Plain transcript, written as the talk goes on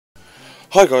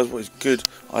Hi guys, what is good?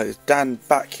 It's Dan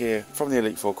back here from the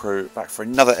Elite 4 crew, back for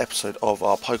another episode of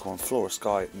our Pokemon Flora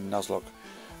Sky Nuzlocke.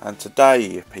 And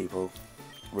today, people,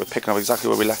 we're picking up exactly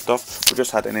where we left off. We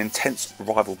just had an intense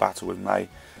rival battle with May,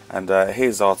 and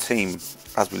here's our team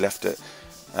as we left it.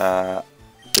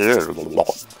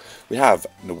 We have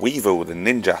the Weevil, the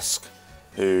Ninjask,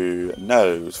 who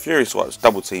knows Fury Swipes,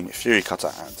 Double Team, Fury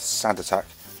Cutter, and Sand Attack.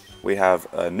 We have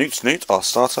Newt Snoot, our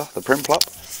starter, the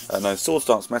Primplup. No Swords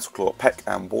Dance, Metal Claw, Peck,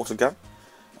 and Water Gun.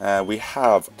 We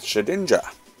have Shedinja,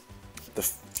 the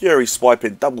Fury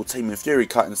Swiping, Double Teaming, Fury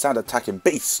Cutting, Sand Attacking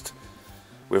Beast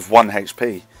with 1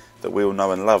 HP that we all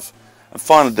know and love. And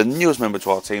finally, the newest member to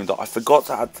our team that I forgot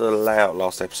to add to the layout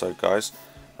last episode, guys.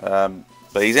 But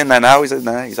he's in there now, he's in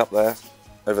there, he's up there,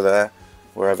 over there,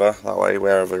 wherever, that way,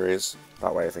 wherever he is.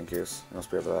 That way I think he is, he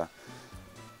must be over there.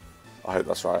 I hope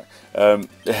that's right.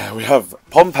 Yeah, we have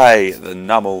Pompey, the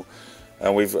Nummel.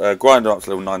 And we've grinded up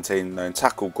to level 19, knowing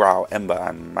Tackle, Growl, Ember,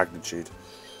 and Magnitude.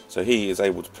 So he is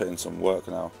able to put in some work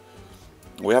now.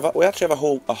 We actually have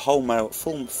a whole male,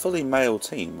 fully male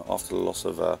team after the loss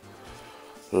of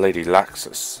Lady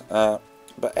Laxus.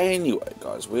 But anyway,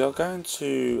 guys, we are going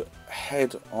to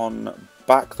head on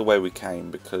back the way we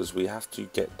came because we have to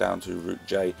get down to Route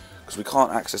J because we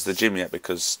can't access the gym yet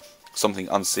because something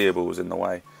unseeable was in the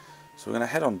way. So we're going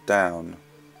to head on down.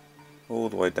 All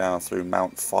the way down through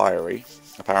Mount Fiery,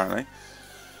 apparently.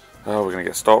 Oh, we're going to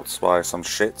get stopped by some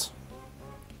shit.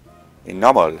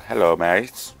 Nummel, hello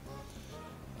mate.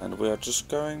 And we are just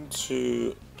going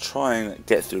to try and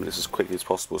get through this as quickly as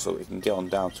possible so we can get on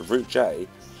down to Route J,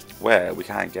 where we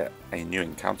can get a new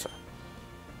encounter.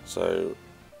 So,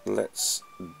 let's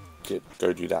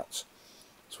go do that.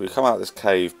 So we come out of this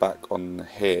cave back on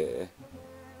here.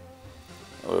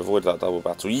 We avoid that double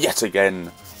battle yet again.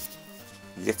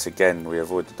 Yet again, we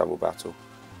avoid the double battle.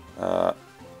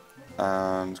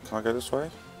 And can I go this way?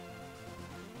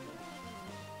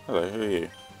 Hello, who are you?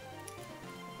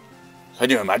 Can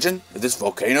you imagine if this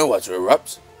volcano were to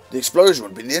erupt? The explosion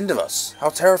would be the end of us. How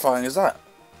terrifying is that?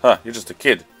 Huh, you're just a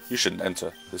kid. You shouldn't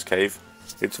enter this cave.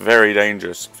 It's very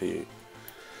dangerous for you.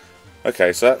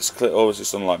 Okay, so that's obviously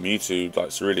something like Mewtwo,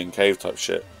 like Cerulean Cave type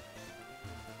shit.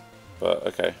 But,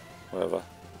 okay, whatever.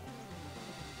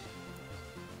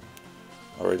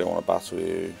 I really don't want to battle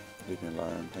you. Leave me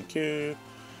alone. Thank you.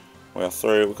 We are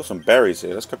through. We've got some berries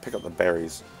here. Let's go pick up the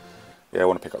berries. Yeah, I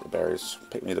want to pick up the berries.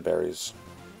 Pick me the berries.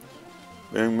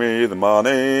 Bring me the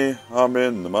money. I'm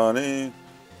in the money.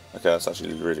 Okay, that's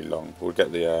actually really long. We'll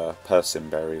get the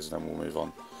persim berries and then we'll move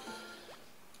on.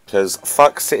 Because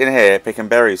fuck sitting here picking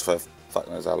berries for fuck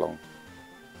knows how long.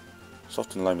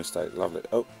 Soft and low mistake. Lovely.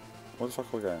 Oh, where the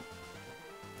fuck are we going?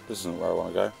 This isn't where I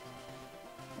want to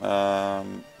go.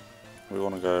 We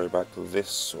want to go back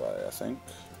this way, I think.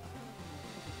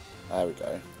 There we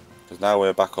go. Because now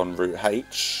we're back on Route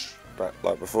H, back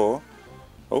like before.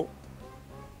 Oh,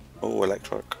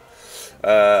 electric.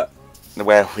 Where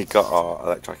we got our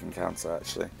electric encounter,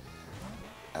 actually.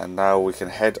 And now we can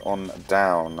head on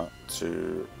down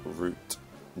to Route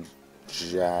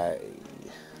J.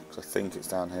 Because I think it's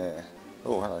down here.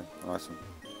 Oh, hello. Nice one.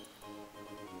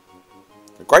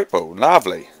 A great ball,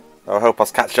 lovely. That'll help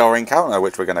us catch our encounter,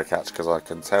 which we're going to catch, because I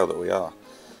can tell that we are.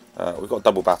 We've got a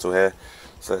double battle here,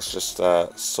 so let's just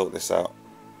sort this out.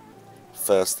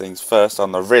 First things first,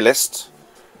 on the realist.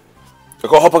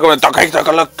 We've got Pokemon. Take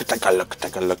a look, take a look,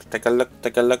 take a look, take a look,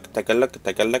 take a look, take a look, take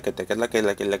a look,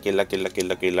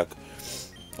 take a look.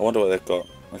 I wonder what they've got.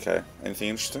 Okay, anything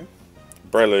interesting?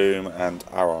 Breloom and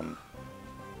Aron.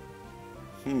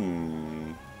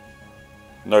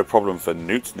 No problem for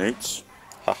Newts.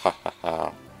 Ha ha ha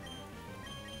ha.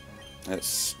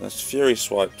 That's Fury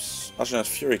Swipes. Actually, that's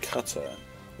Fury Cutter,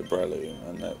 the Breloom,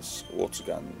 and that's Water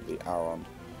Gun, the Aron.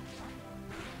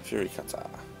 Fury Cutter.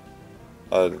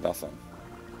 Oh, that did nothing.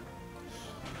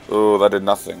 Oh, that did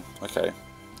nothing. Okay.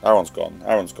 Aron's gone.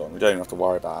 Aron's gone. We don't even have to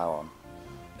worry about Aron.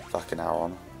 Fucking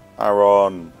Aron.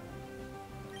 Aron!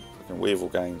 Fucking Weevil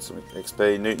gained some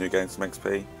XP. Newt gained some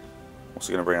XP. What's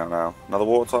he going to bring out now? Another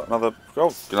water type? Another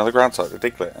ground type.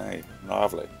 Ridiculous. Hey,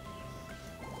 lovely.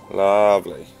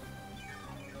 Lovely.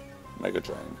 Mega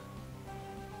Drain.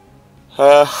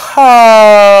 Ha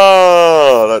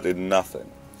ha! That did nothing.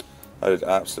 That did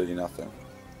absolutely nothing.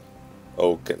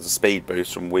 Oh, gets a speed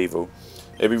boost from Weevil.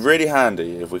 It'd be really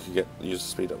handy if we could use the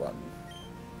speed up button,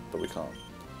 but we can't.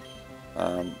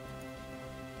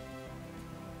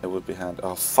 It would be handy.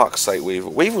 Oh, fuck's sake,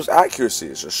 Weevil. Weevil's accuracy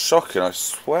is just shocking, I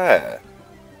swear.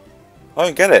 I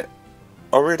don't get it.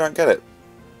 I really don't get it.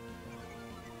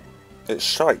 It's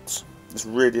shite. It's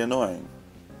really annoying.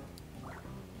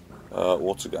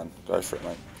 Water gun. Go for it,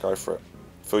 mate. Go for it.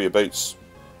 Fill your boots.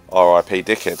 R.I.P.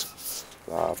 Dickhead.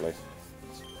 Lovely.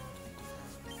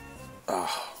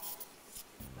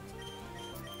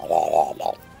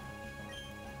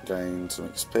 Gain some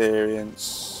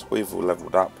experience. We've all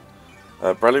leveled up.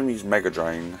 Breloom used Mega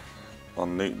Drain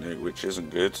on Newt, which isn't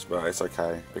good, but it's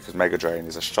okay because Mega Drain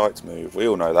is a shite move. We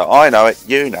all know that. I know it.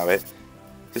 You know it.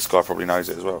 This guy probably knows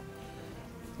it as well.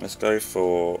 Let's go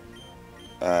for.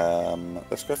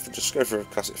 Just go for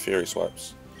classic Fury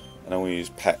swipes, and then we'll use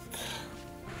Peck.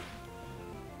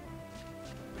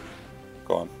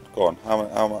 Go on, go on.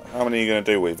 How many are you gonna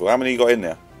do, Weevil? How many you got in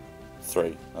there?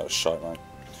 3. That was shite, man.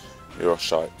 You're a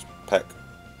shite. Peck.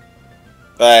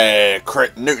 Hey,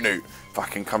 crit Newt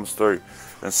fucking comes through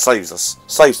and saves us.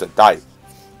 Saves the day.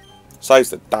 Saves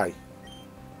the day.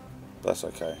 That's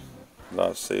okay.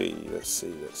 Let's see.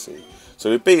 So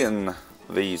we've beaten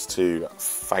these 2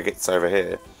 faggots over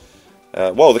here.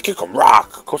 Whoa, they kick on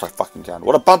rock. Of course I fucking can.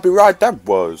 What a bumpy ride that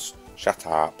was. Shut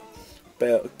up.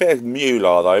 Bit of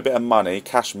moolah though. Bit of money.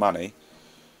 Cash money.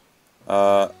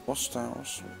 What's that?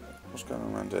 What's going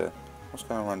on around here? What's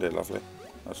going on around here, lovely?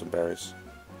 That's some berries.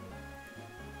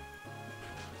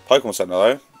 Pokemon Center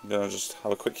though. I'm going to just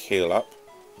have a quick heal up.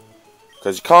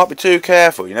 Because you can't be too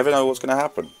careful. You never know what's going to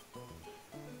happen.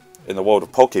 In the world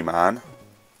of Pokemon.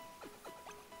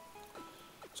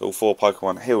 So all 4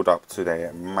 Pokemon healed up to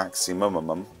their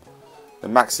maximum. The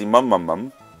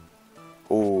maximum.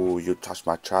 Oh, you touched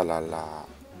my tra-la-la.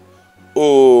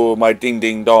 Oh, my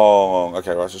ding-ding-dong.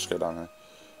 Okay, right, let's just go down there.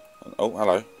 Oh,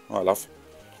 hello. Alright, love.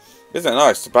 Isn't it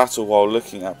nice to battle while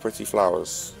looking at pretty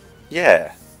flowers?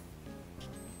 Yeah.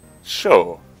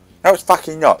 Sure. No, it's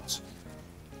fucking not.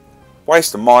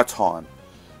 Wasting my time.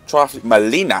 Traffic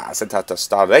Melina sent out to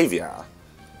Staravia.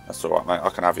 That's alright, mate. I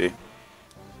can have you.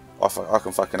 I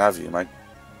can fucking have you, mate.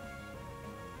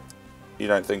 You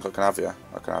don't think I can have you?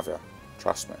 I can have you.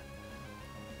 Trust me.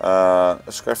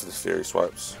 Let's go for the Fury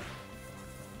swipes.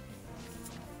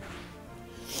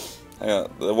 Hang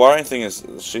on. The worrying thing is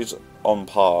she's on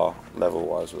par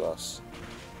level-wise with us.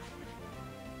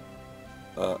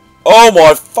 Oh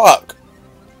my fuck!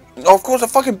 Oh, of course, a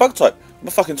fucking bug type. I'm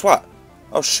a fucking twat.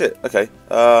 Oh shit. Okay.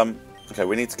 Okay,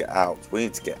 we need to get out. We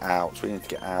need to get out.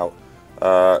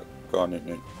 Go on,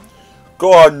 Newt.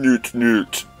 Go on,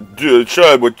 Newt.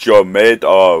 Show him what you're made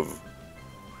of.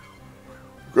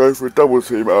 Go for a double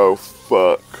team. Oh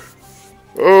fuck.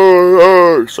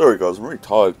 Oh, sorry guys, I'm really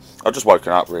tired. I've just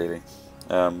woken up really.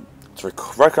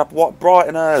 Woke up bright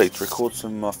and early to record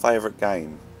some of my favourite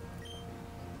game.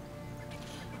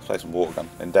 Let's play some water gun.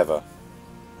 Endeavour.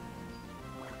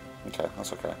 Okay,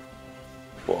 that's okay.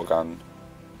 Water gun.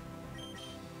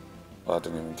 Oh, I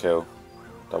didn't even kill.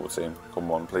 Double team.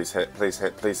 Come on, please hit. Please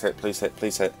hit. Please hit. Please hit.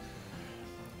 Please hit.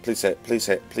 Please hit. Please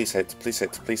hit. Please hit. Please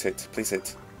hit. Please hit. Please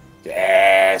hit.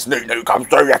 Yes! Newt comes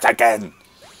through yet again!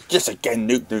 Yes, again,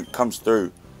 Newt comes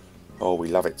through. Oh, we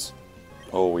love it.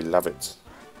 Oh, we love it.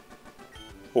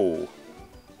 Oh.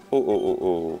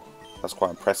 Oh. That's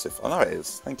quite impressive. I know it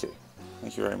is. Thank you.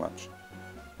 Thank you very much.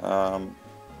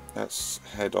 Let's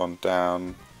head on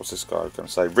down. What's this guy going to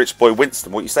say? Rich Boy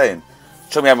Winston, what are you saying?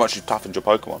 Show me how much you toughened your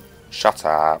Pokemon. Shut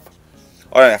up.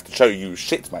 I don't have to show you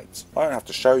shit, mate. I don't have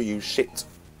to show you shit.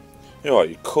 Who are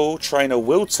you? Cool Trainer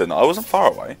Wilton. I wasn't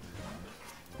far away.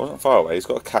 He's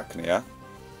got a Cacnea.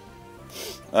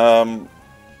 I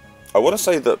want to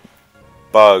say that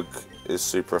Bug is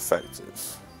super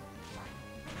effective,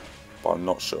 but I'm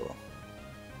not sure.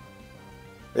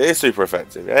 It is super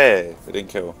effective. Hey, it didn't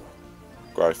kill.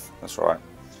 Growth. That's right.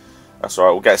 That's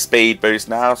right. We'll get a speed boost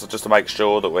now, so just to make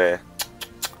sure that we're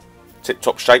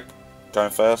tip-top shape. Going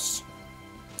first.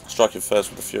 Striking first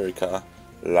with the Fury Cutter.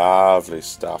 Lovely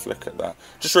stuff. Look at that.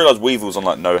 Just realised Weevil's on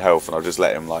like no health, and I'll just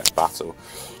let him like battle.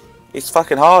 It's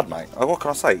fucking hard, mate. What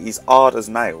can I say? He's hard as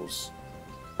nails.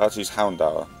 I have to use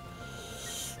Houndour.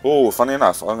 Oh, funny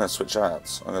enough, I'm going to switch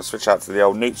out. I'm going to switch out to the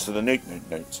old Newt to the Newt.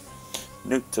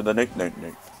 Newt to the Newt.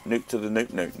 Newt to the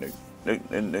Newt. Newt to the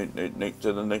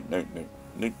Newt.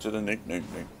 Newt to the Newt.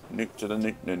 Newt to the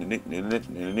Newt.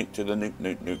 Newt to the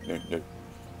Newt.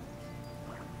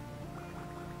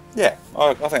 Yeah,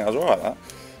 I think I was alright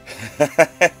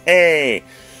that. Hey,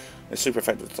 it's super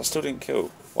effective. I still didn't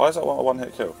kill. Why is that a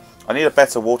one-hit kill? I need a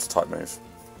better water type move.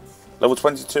 Level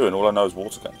 22 and all I know is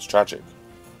water gun. It's tragic.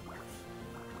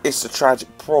 It's a tragic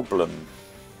problem.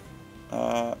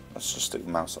 Let's just stick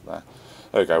the mouse up there.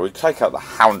 There we go. We take out the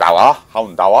Houndour.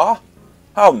 Houndour.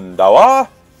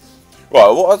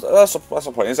 Right, that's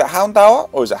the point. Is it Houndour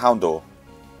or is it Houndour?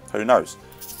 Who knows?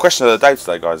 Question of the day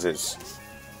today, guys, is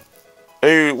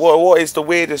what is the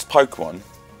weirdest Pokemon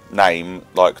name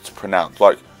like to pronounce?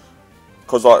 Like,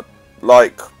 because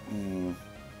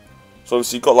so So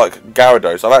obviously you've got like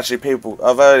Gyarados.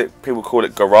 I've heard people call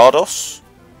it Gyarados,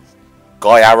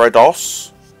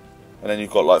 Gyarados, and then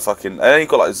you've got like Zapdos,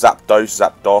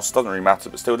 Zapdos. Doesn't really matter,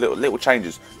 but still little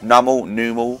changes.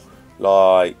 Numel,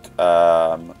 like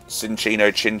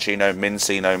Cinccino, Chinchino,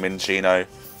 Minccino,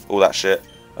 all that shit.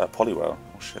 Poliwhirl.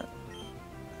 Oh shit.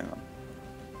 Hang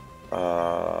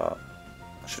on.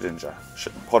 Shedinja.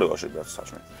 Poliwhirl should be able to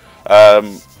touch me.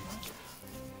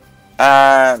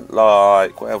 And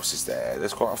like, what else is there?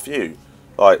 There's quite a few.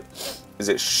 Like, is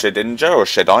it Shedinja or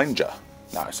Shedinja?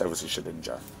 No, it's obviously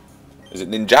Shedinja. Is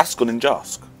it Ninjask or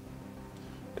Ninjask?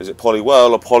 Is it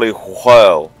Poliwhirl or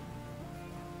Poliwhirl?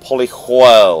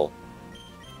 Poliwhirl.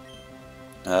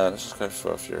 Let's just go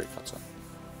for a Fury Cutter.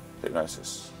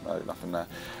 Hypnosis. No, nothing there.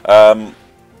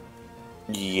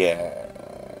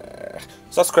 Yeah.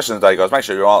 So that's the question of the day, guys. Make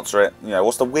sure you answer it. You know,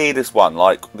 what's the weirdest one?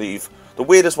 Like, the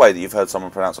weirdest way that you've heard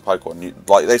someone pronounce a Pokemon,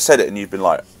 like they said it and you've been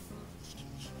like,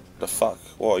 the fuck,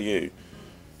 what are you?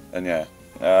 And yeah,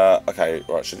 okay,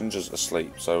 right, Shedinja's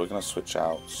asleep, so we're gonna switch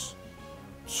out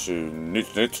to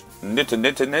Nit.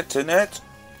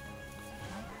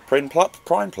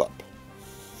 Prime-Plup.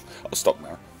 I'll stop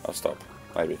now. I'll stop.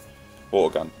 Maybe.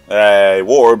 Water gun. Hey,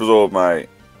 water absorb, mate.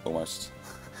 Almost.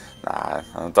 Nah,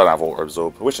 I don't have water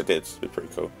absorb. I wish I did. It'd be pretty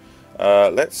cool.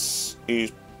 Let's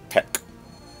use Peck.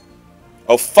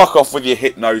 Oh, fuck off with your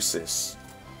hypnosis.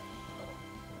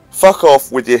 Fuck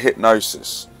off with your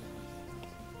hypnosis.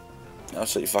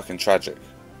 Absolutely fucking tragic.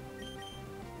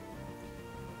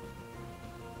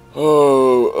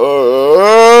 Oh,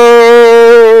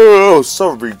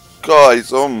 sorry,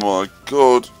 guys. Oh my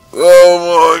god.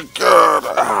 Oh my god.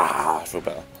 I feel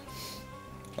better.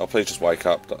 Oh, please just wake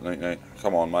up.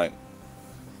 Come on, mate.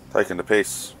 Taking the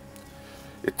piss.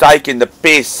 You're taking the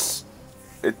piss.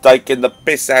 You're taking the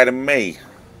piss out of me.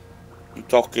 You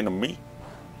talking to me?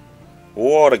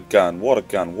 Water gun. Oh,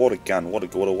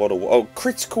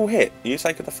 critical hit. You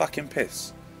taking the fucking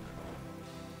piss.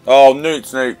 Oh,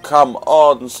 Newt, come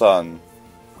on, son.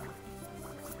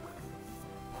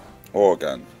 Water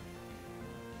gun.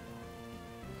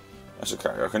 That's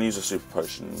okay. I can use a super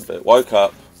potion. But woke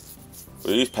up.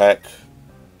 We use Peck.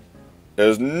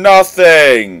 There's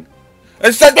nothing.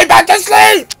 And sent me back to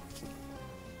sleep.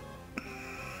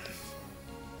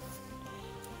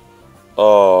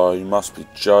 Oh, you must be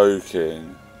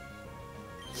joking.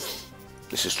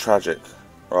 This is tragic.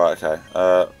 Right, okay.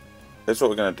 Here's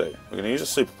what we're going to do. We're going to use a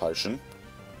super potion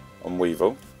on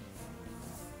Weevil.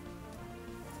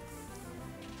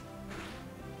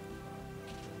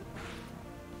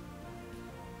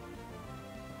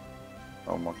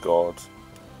 Oh my god.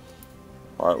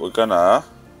 Right, we're gonna...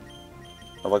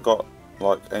 Have I got,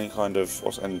 like, any kind of...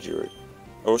 What's energy root?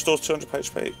 Oh, restores 200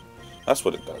 HP. That's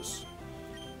what it does.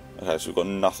 Okay, so we've got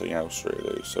nothing else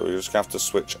really, so we're just going to have to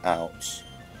switch out.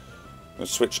 I'm going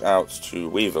to switch out to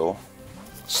Weevil.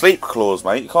 Sleep claws,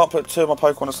 mate. You can't put two of my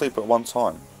Pokemon to sleep at one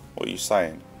time. What are you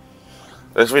saying?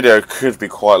 This video could be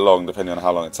quite long, depending on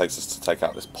how long it takes us to take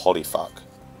out this Polyfuck.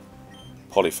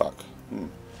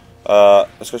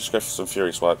 Let's just go for some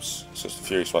Fury Swipes. Let's get some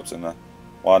Fury Swipes in there.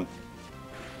 1,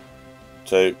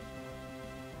 2,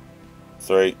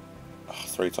 3. Oh,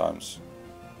 3 times.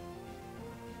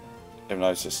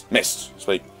 Hypnosis. Missed.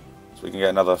 Sweet. So we can get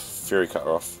another Fury Cutter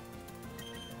off.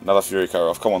 Another Fury Cutter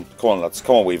off. Come on, lads.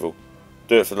 Come on, Weevil.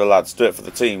 Do it for the lads. Do it for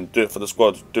the team. Do it for the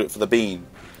squad. Do it for the bean.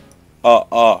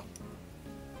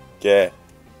 Yeah.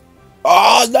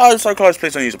 Oh no, so close.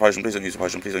 Please don't use a potion. Please don't use a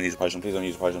potion. Please don't use a potion. Please don't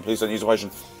use a potion. Please don't use a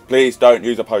potion. Please don't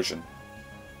use a potion.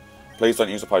 Please don't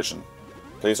use a potion.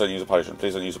 Please don't use a potion.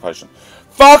 Please don't use a potion.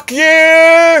 Fuck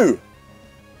you!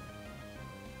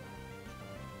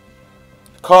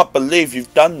 Can't believe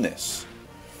you've done this.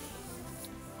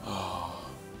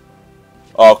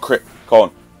 Oh, crit. Come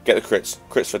on. Get the crits.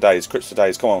 Crits for days. Crits for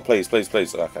days. Come on, please, please,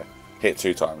 please. Okay. Hit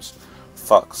 2 times.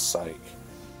 Fuck's sake.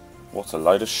 What a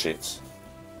load of shit.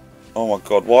 Oh my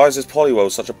god, why is this Poliwhirl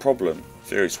such a problem?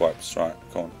 Fury Swipes. Right,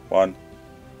 come on. 1,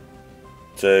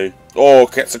 2. Oh,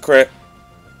 gets a crit.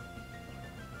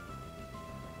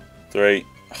 3.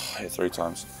 Oh, hit 3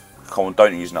 times. Come on,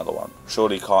 don't use another one.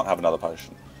 Surely he can't have another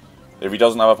potion. If he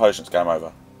doesn't have a potion, it's game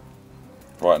over.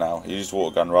 Right now. He used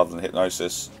Water Gun rather than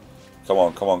Hypnosis. Come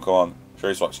on, come on, come on.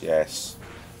 Fury Swipes. Yes.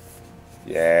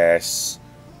 Yes.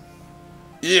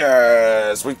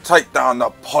 Yes! We take down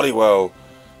the Poliwhirl.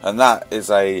 And that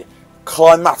is a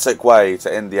climatic way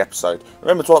to end the episode.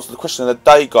 Remember to answer the question of the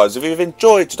day, guys. If you've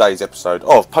enjoyed today's episode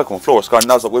of Pokemon Flora Sky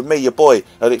Nuzlocke with me, your boy,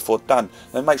 Elite 4 Dan,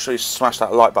 then make sure you smash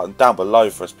that like button down below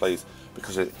for us, please.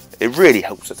 Because it really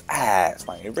helps us out,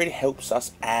 mate. It really helps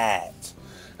us out.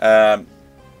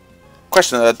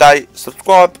 question of the day,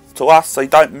 subscribe to us so you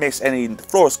don't miss any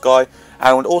Flora Sky,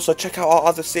 and also check out our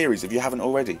other series if you haven't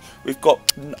already. We've got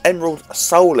Emerald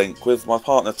Soul Link with my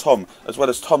partner Tom, as well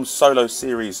as Tom's solo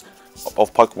series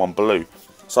of Pokemon Blue.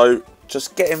 So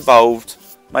just get involved,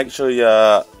 make sure you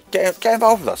get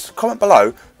involved with us, comment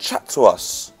below, chat to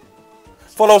us.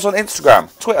 Follow us on Instagram,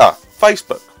 Twitter,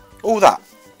 Facebook, all that.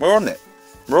 We're on it.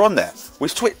 We're on there. We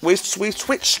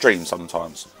Twitch stream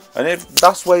sometimes, and if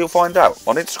that's where you'll find out,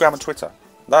 on Instagram and Twitter.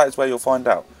 That is where you'll find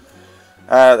out.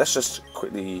 Let's just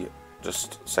quickly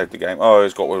just save the game. Oh,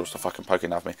 he's got wheels to fucking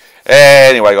poking at me.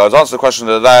 Anyway, guys, answer the question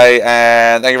of the day,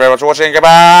 and thank you very much for watching.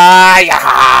 Goodbye.